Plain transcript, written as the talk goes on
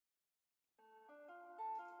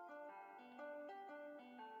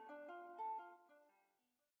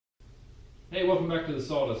Hey, welcome back to the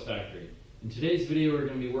Sawdust Factory. In today's video we're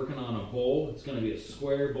going to be working on a bowl. It's going to be a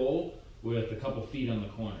square bowl with a couple feet on the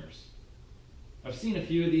corners. I've seen a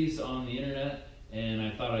few of these on the internet and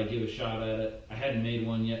I thought I'd give a shot at it. I hadn't made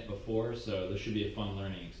one yet before, so this should be a fun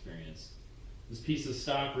learning experience. This piece of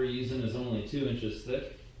stock we're using is only 2 inches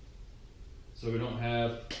thick, so we don't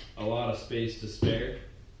have a lot of space to spare.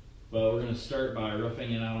 But we're going to start by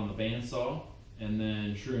roughing it out on the bandsaw and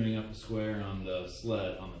then truing up a square on the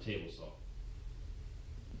sled on the table saw.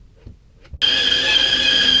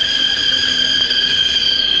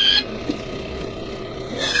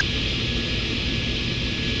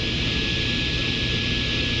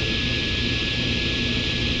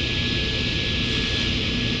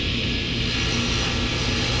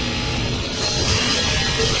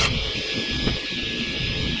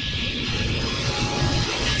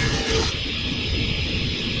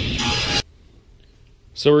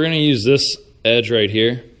 So we're going to use this edge right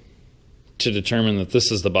here to determine that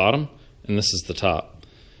this is the bottom and this is the top.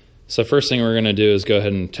 So first thing we're going to do is go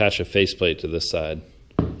ahead and attach a faceplate to this side.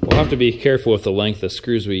 We'll have to be careful with the length of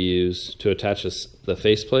screws we use to attach the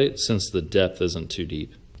faceplate since the depth isn't too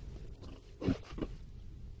deep. So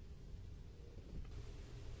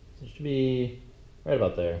it should be right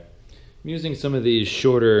about there. I'm using some of these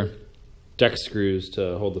shorter deck screws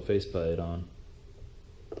to hold the faceplate on.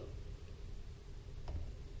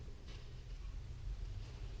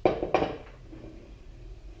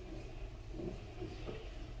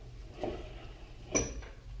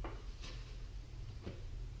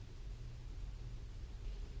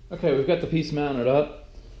 Okay, we've got the piece mounted up.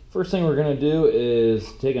 First thing we're going to do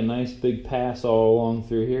is take a nice big pass all along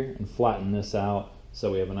through here and flatten this out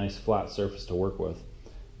so we have a nice flat surface to work with.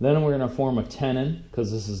 Then we're going to form a tenon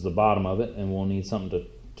because this is the bottom of it and we'll need something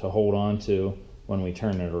to hold on to when we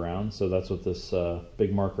turn it around. So that's what this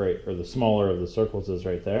big mark right, or the smaller of the circles is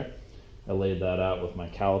right there. I laid that out with my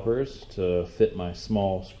calipers to fit my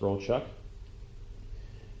small scroll chuck.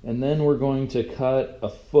 And then we're going to cut a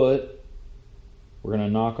foot. We're going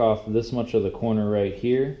to knock off this much of the corner right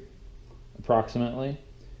here, approximately,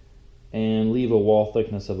 and leave a wall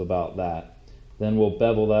thickness of about that. Then we'll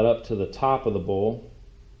bevel that up to the top of the bowl,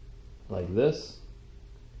 like this,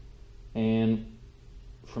 and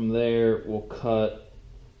from there we'll cut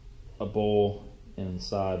a bowl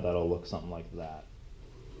inside that'll look something like that.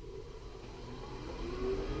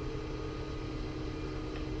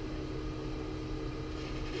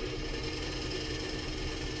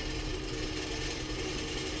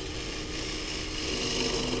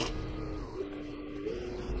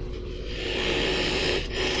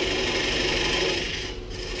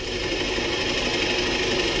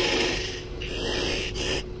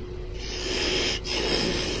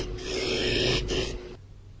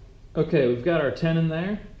 Okay, we've got our tenon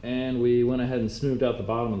there, and we went ahead and smoothed out the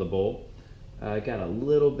bottom of the bowl. I got a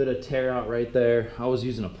little bit of tear out right there. I was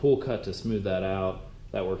using a pull cut to smooth that out.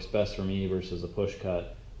 That works best for me versus a push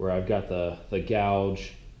cut, where I've got the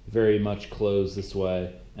gouge very much closed this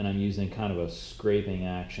way, and I'm using kind of a scraping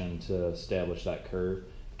action to establish that curve.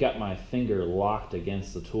 Got my finger locked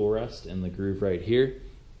against the tool rest in the groove right here,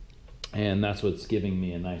 and that's what's giving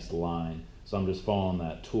me a nice line. So I'm just following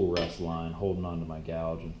that tool rest line, holding onto my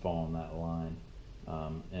gouge and following that line.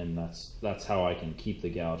 And that's how I can keep the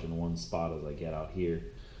gouge in one spot as I get out here.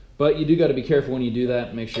 But you do got to be careful when you do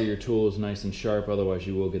that. Make sure your tool is nice and sharp, otherwise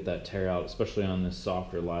you will get that tear out, especially on this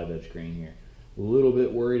softer live edge grain here. A little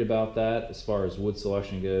bit worried about that as far as wood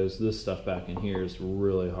selection goes. This stuff back in here is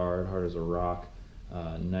really hard as a rock.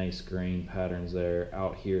 Nice grain patterns there.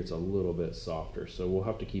 Out here it's a little bit softer, so we'll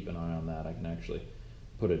have to keep an eye on that. I can actually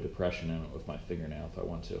put a depression in it with my fingernail if I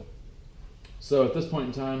want to. So at this point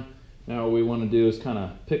in time, now what we want to do is kind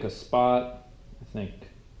of pick a spot. I think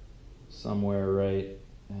somewhere right,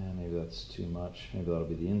 maybe that's too much. Maybe that'll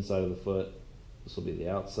be the inside of the foot. This will be the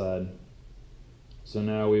outside. So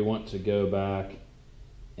now we want to go back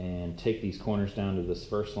and take these corners down to this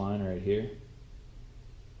first line right here.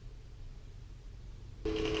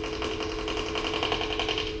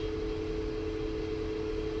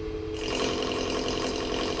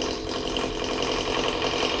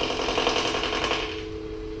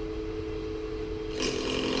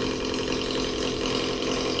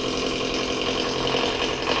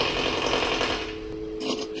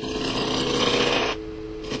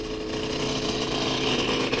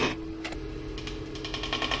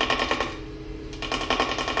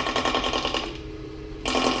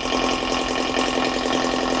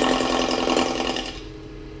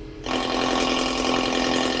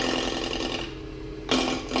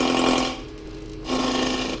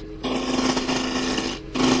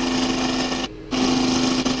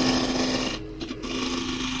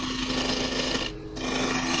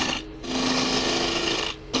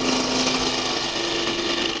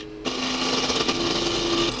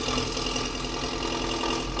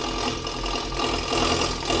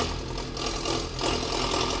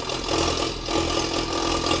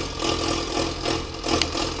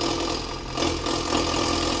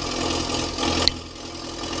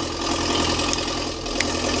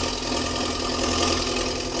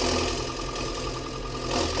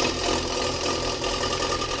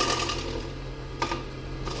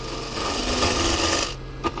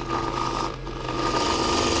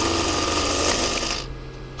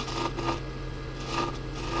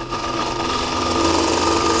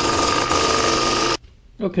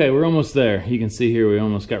 Okay, we're almost there. You can see here we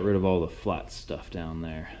almost got rid of all the flat stuff down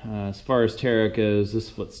there. As far as tear out goes,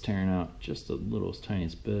 this foot's tearing out just a little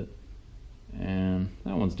tiniest bit. And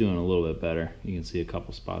that one's doing a little bit better. You can see a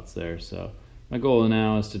couple spots there. So my goal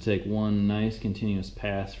now is to take one nice continuous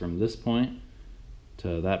pass from this point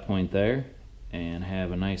to that point there and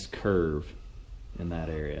have a nice curve in that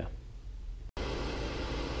area.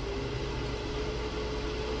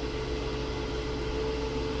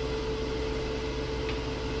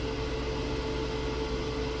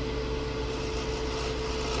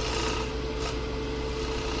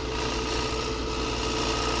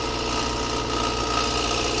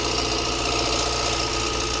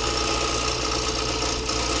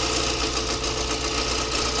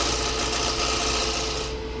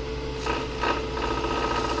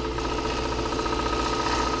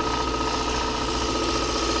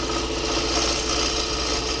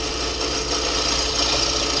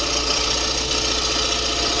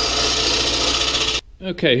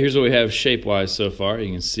 Okay, here's what we have shape-wise so far.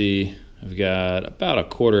 You can see I've got about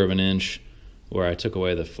 1/4 of an inch where I took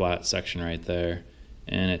away the flat section right there,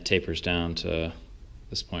 and it tapers down to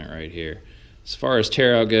this point right here. As far as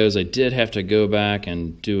tear out goes, I did have to go back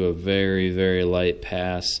and do a very, very light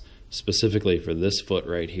pass specifically for this foot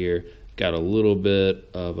right here. Got a little bit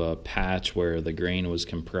of a patch where the grain was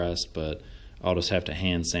compressed, but I'll just have to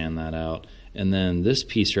hand sand that out. And then this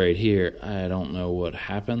piece right here, I don't know what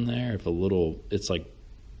happened there. If it's like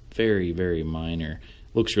very, very minor.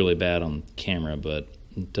 Looks really bad on camera, but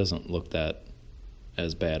it doesn't look that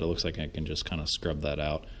as bad. It looks like I can just kind of scrub that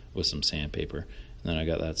out with some sandpaper. And then I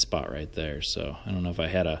got that spot right there. So I don't know if I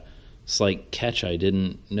had a slight catch I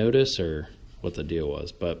didn't notice or what the deal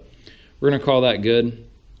was, but we're gonna call that good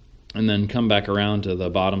and then come back around to the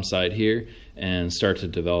bottom side here and start to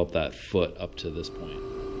develop that foot up to this point.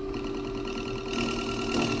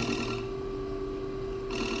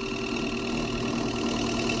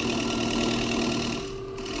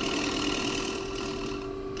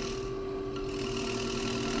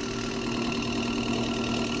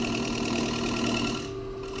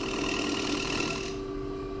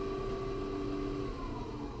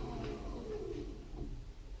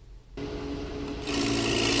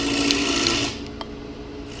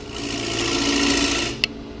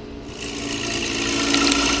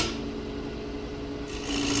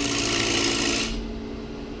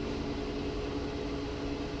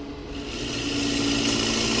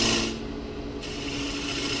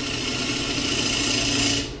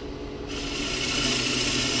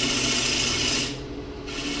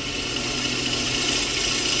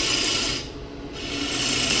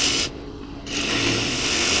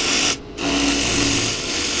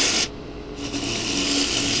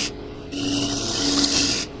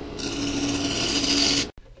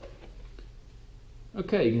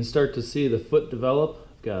 Okay, you can start to see the foot develop.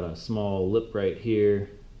 I've got a small lip right here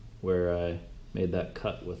where I made that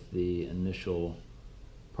cut with the initial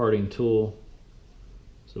parting tool,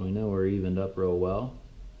 so we know we're evened up real well.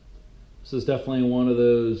 This is definitely one of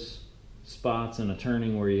those spots in a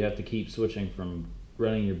turning where you have to keep switching from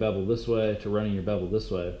running your bevel this way to running your bevel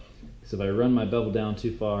this way. So if I run my bevel down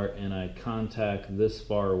too far and I contact this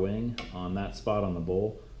far wing on that spot on the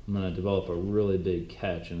bowl, I'm going to develop a really big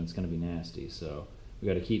catch and it's going to be nasty. So we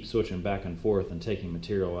got to keep switching back and forth and taking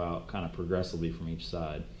material out kind of progressively from each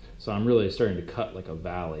side. So I'm really starting to cut like a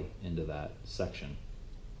valley into that section.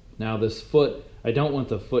 Now this foot, I don't want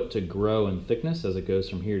the foot to grow in thickness as it goes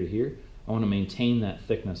from here to here. I want to maintain that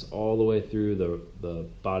thickness all the way through the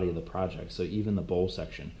body of the project. So even the bowl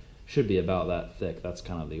section should be about that thick. That's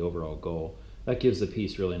kind of the overall goal. That gives the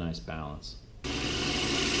piece really nice balance.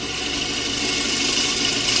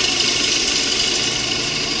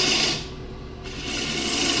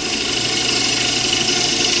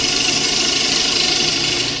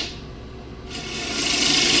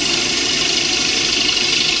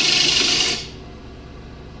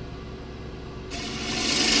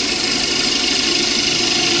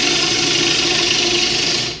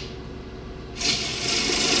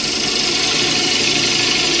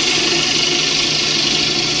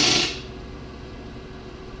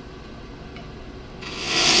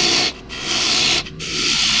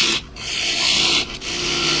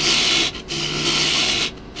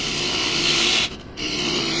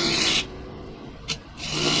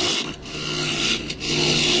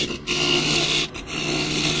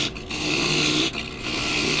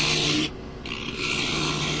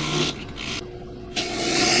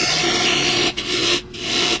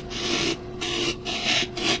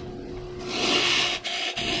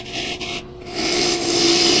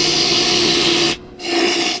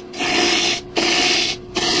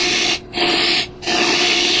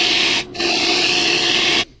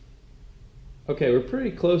 Okay, we're pretty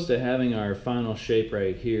close to having our final shape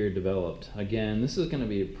right here developed. Again, this is going to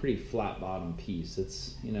be a pretty flat bottom piece.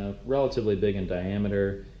 It's, you know, relatively big in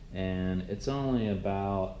diameter, and it's only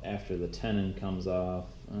about, after the tenon comes off,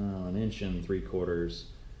 1.75 inches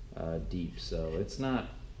deep. So it's not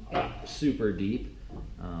super deep.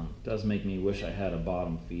 Does make me wish I had a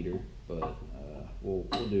bottom feeder, but we'll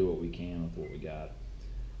do what we can with what we got.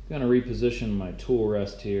 I'm going to reposition my tool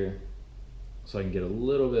rest here so I can get a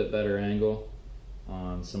little bit better angle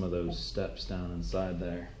on some of those steps down inside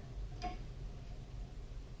there.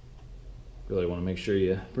 Really want to make sure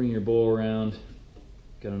you bring your bowl around,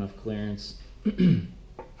 got enough clearance.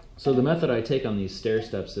 So the method I take on these stair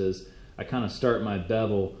steps is I kind of start my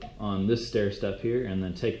bevel on this stair step here and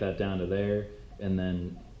then take that down to there, and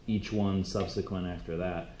then each one subsequent after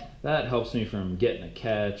that. That helps me from getting a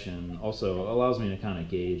catch and also allows me to kind of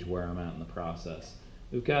gauge where I'm at in the process.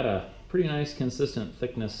 We've got a pretty nice consistent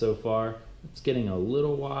thickness so far. It's getting a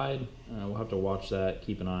little wide. We'll have to watch that,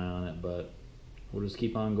 keep an eye on it, but we'll just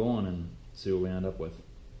keep on going and see what we end up with.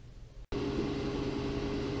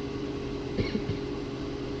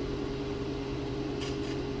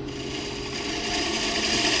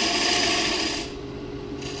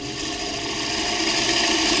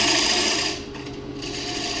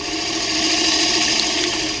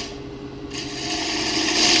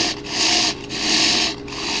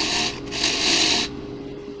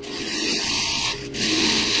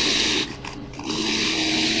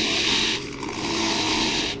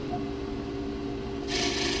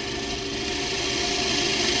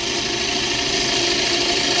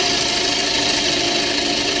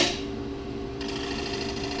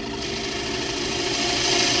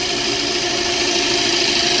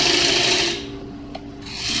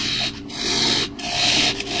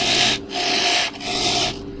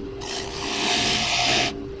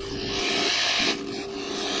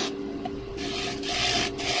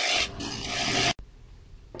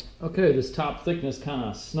 Okay, this top thickness kind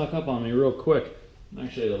of snuck up on me real quick. I'm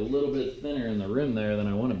actually a little bit thinner in the rim there than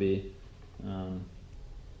I want to be. That's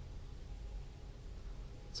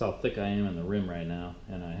how thick I am in the rim right now,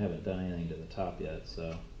 and I haven't done anything to the top yet,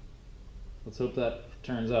 so let's hope that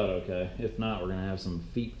turns out okay. If not, we're going to have some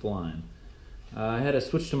feet flying. I had to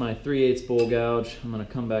switch to my 3/8 bowl gouge. I'm going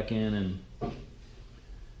to come back in and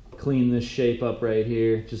clean this shape up right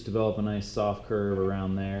here, just develop a nice soft curve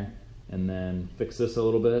around there, and then fix this a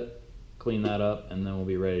little bit, clean that up, and then we'll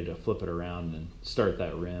be ready to flip it around and start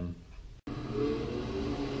that rim.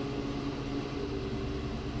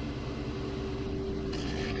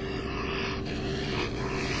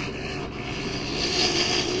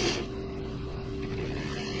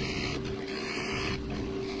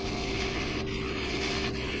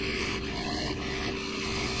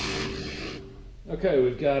 Okay,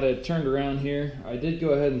 we've got it turned around here. I did go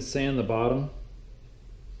ahead and sand the bottom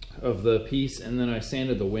of the piece, and then I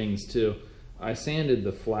sanded the wings too. I sanded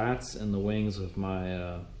the flats and the wings with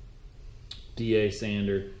my DA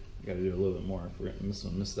sander. I gotta do a little bit more. I forgot,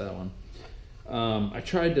 missed that one. I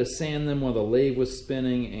tried to sand them while the lathe was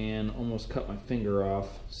spinning and almost cut my finger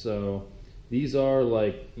off. So these are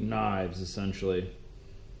like knives essentially.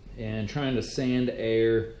 And trying to sand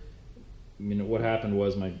air, you know, what happened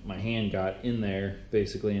was my hand got in there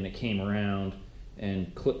basically, and it came around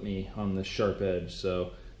and clipped me on the sharp edge.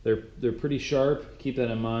 So they're pretty sharp. Keep that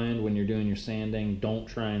in mind when you're doing your sanding. Don't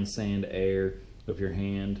try and sand air with your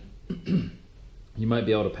hand. You might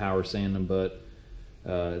be able to power sand them, but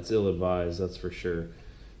it's ill-advised, that's for sure.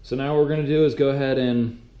 So now what we're going to do is go ahead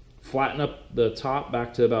and flatten up the top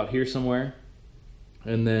back to about here somewhere,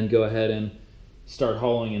 and then go ahead and start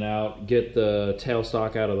hauling it out, get the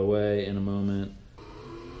tailstock out of the way in a moment.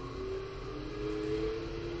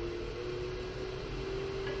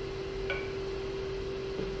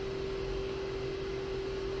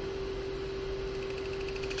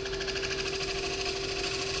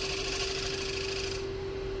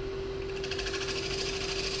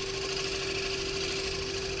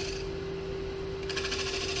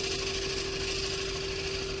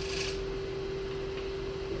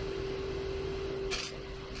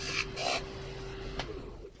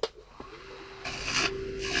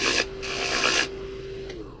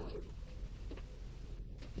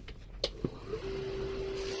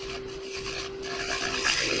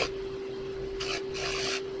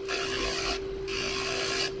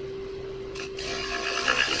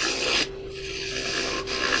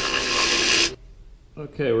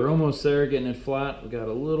 Okay, we're almost there, getting it flat. We got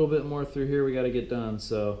a little bit more through here we got to get done,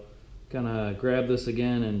 so gonna grab this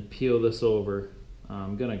again and peel this over.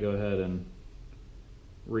 I'm gonna go ahead and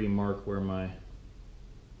remark where my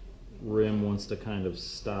rim wants to kind of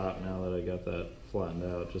stop now that I got that flattened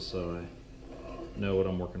out, just so I know what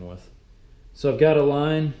I'm working with. So I've got a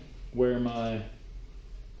line where I'm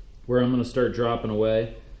going to start dropping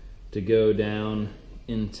away to go down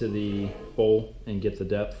into the bowl and get the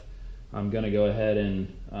depth. I'm going to go ahead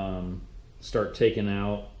and start taking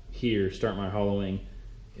out here, start my hollowing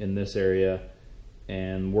in this area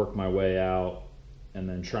and work my way out, and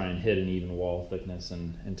then try and hit an even wall thickness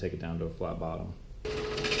and take it down to a flat bottom.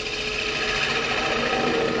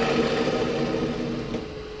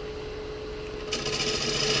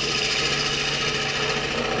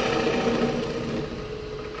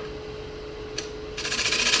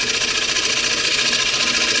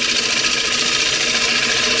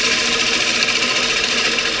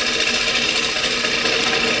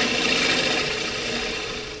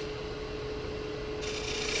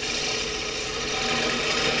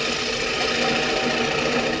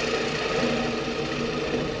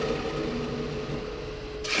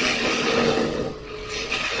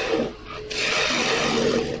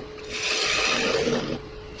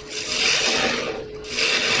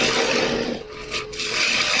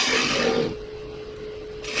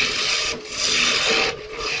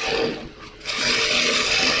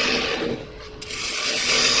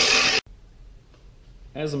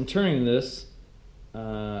 As I'm turning this,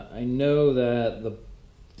 I know that the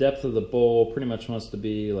depth of the bowl pretty much wants to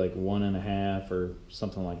be like 1.5 or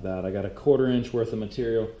something like that. I got a 1/4 inch worth of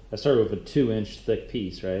material. I started with a 2-inch thick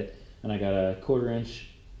piece, right? And I got a 1/4 inch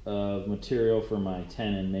of material for my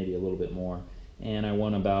tenon, maybe a little bit more. And I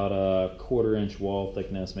want about a 1/4 inch wall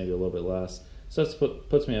thickness, maybe a little bit less. So that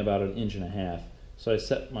puts me about 1.5 inches. So I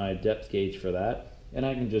set my depth gauge for that, and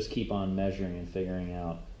I can just keep on measuring and figuring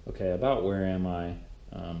out, okay, about where am I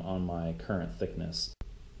on my current thickness.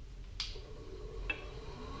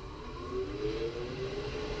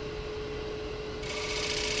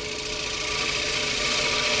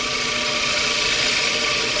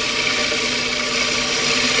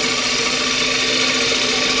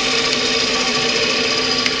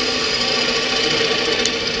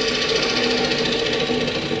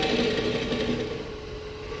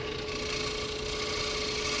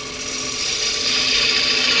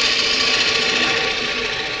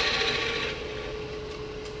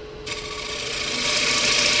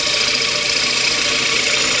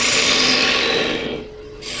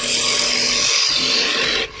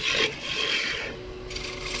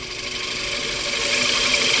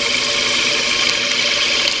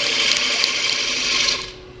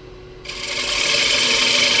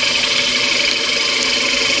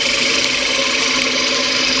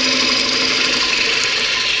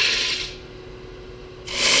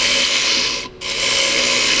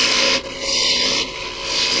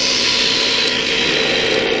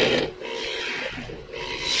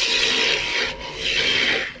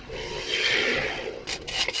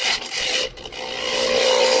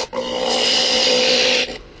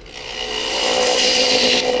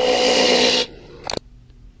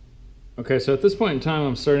 Okay, so at this point in time,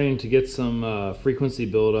 I'm starting to get some frequency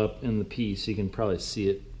buildup in the piece. You can probably see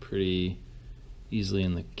it pretty easily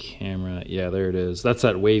in the camera. Yeah, there it is. That's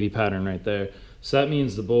that wavy pattern right there. So that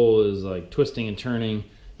means the bowl is like twisting and turning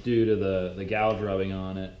due to the gouge rubbing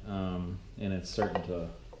on it, and it's starting to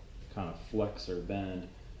kind of flex or bend.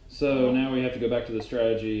 So now we have to go back to the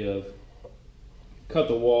strategy of cut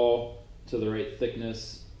the wall to the right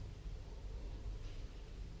thickness,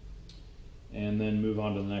 and then move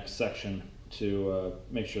on to the next section to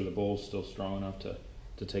make sure the bowl's still strong enough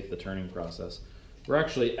to take the turning process. We're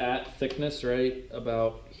actually at thickness right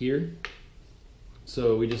about here,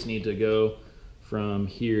 so we just need to go from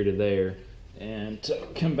here to there. And to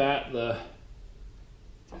combat the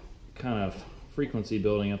kind of frequency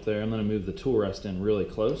building up there, I'm going to move the tool rest in really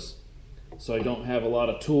close so I don't have a lot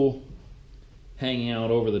of tool hanging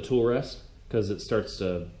out over the tool rest, because it starts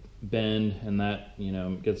to bend and that, you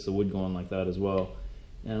know, gets the wood going like that as well.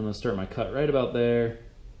 And I'm going to start my cut right about there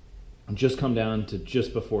and just come down to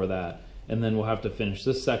just before that, and then we'll have to finish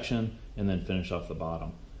this section and then finish off the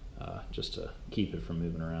bottom, just to keep it from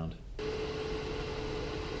moving around.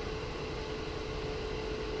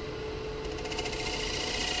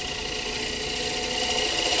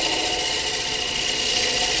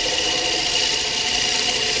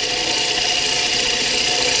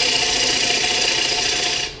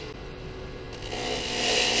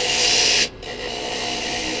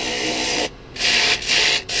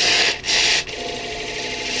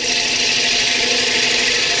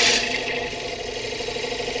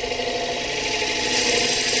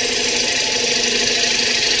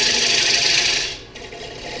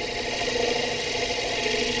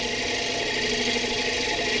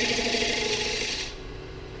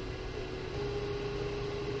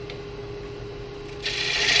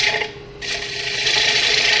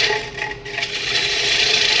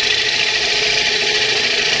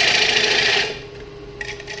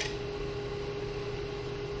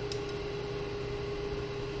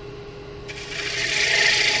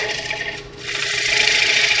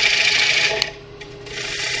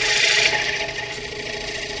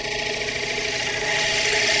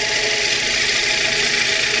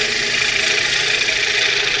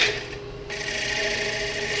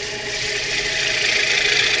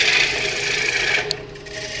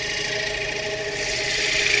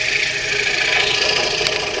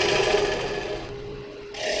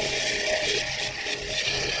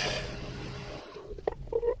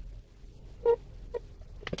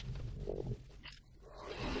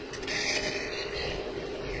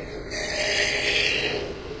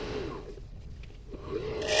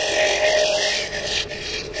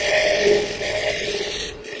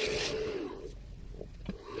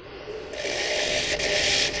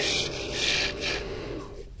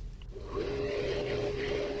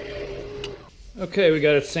 Okay, we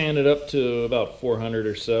got it sanded up to about 400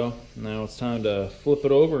 or so. Now it's time to flip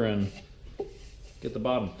it over and get the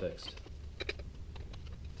bottom fixed.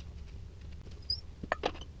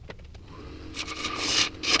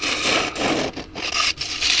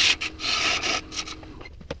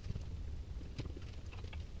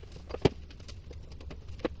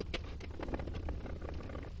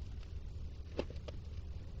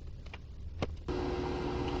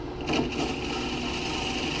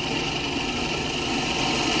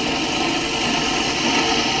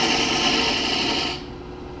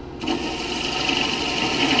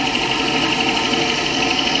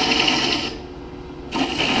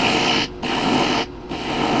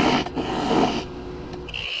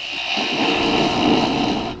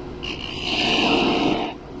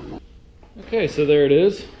 Okay, so there it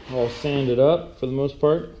is, all sanded up for the most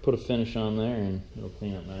part. Put a finish on there and it'll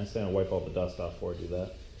clean up nice. I'm gonna wipe all the dust off before I do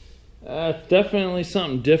that. Definitely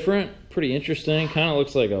something different, pretty interesting. Kind of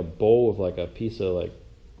looks like a bowl with like a piece of like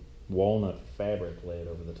walnut fabric laid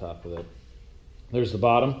over the top of it. There's the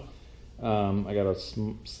bottom. I got a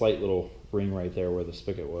slight little ring right there where the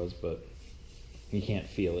spigot was, but you can't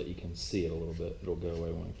feel it. You can see it a little bit. It'll go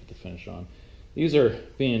away when I put the finish on. These are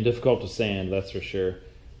being difficult to sand, that's for sure.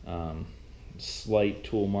 Slight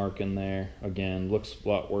tool mark in there. Again, looks a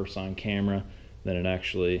lot worse on camera than it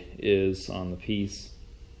actually is on the piece.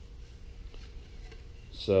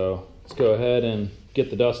 So let's go ahead and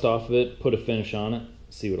get the dust off of it, put a finish on it,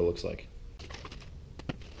 see what it looks like.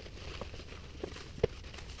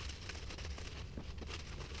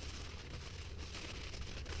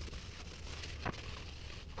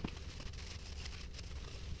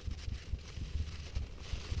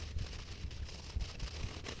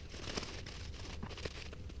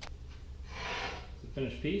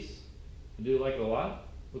 Finished piece. I do like it a lot.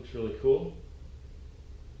 Looks really cool.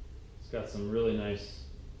 It's got some really nice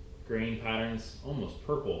grain patterns, almost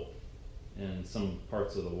purple in some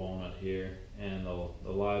parts of the walnut here, and the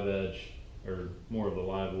live edge, or more of the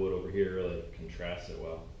live wood over here, really contrasts it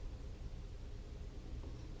well.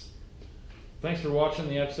 Thanks for watching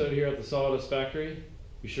the episode here at the Sawdust Factory.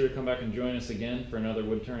 Be sure to come back and join us again for another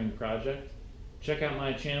wood turning project. Check out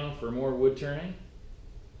my channel for more wood turning.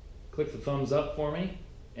 Click the thumbs up for me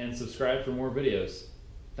and subscribe for more videos.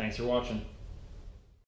 Thanks for watching.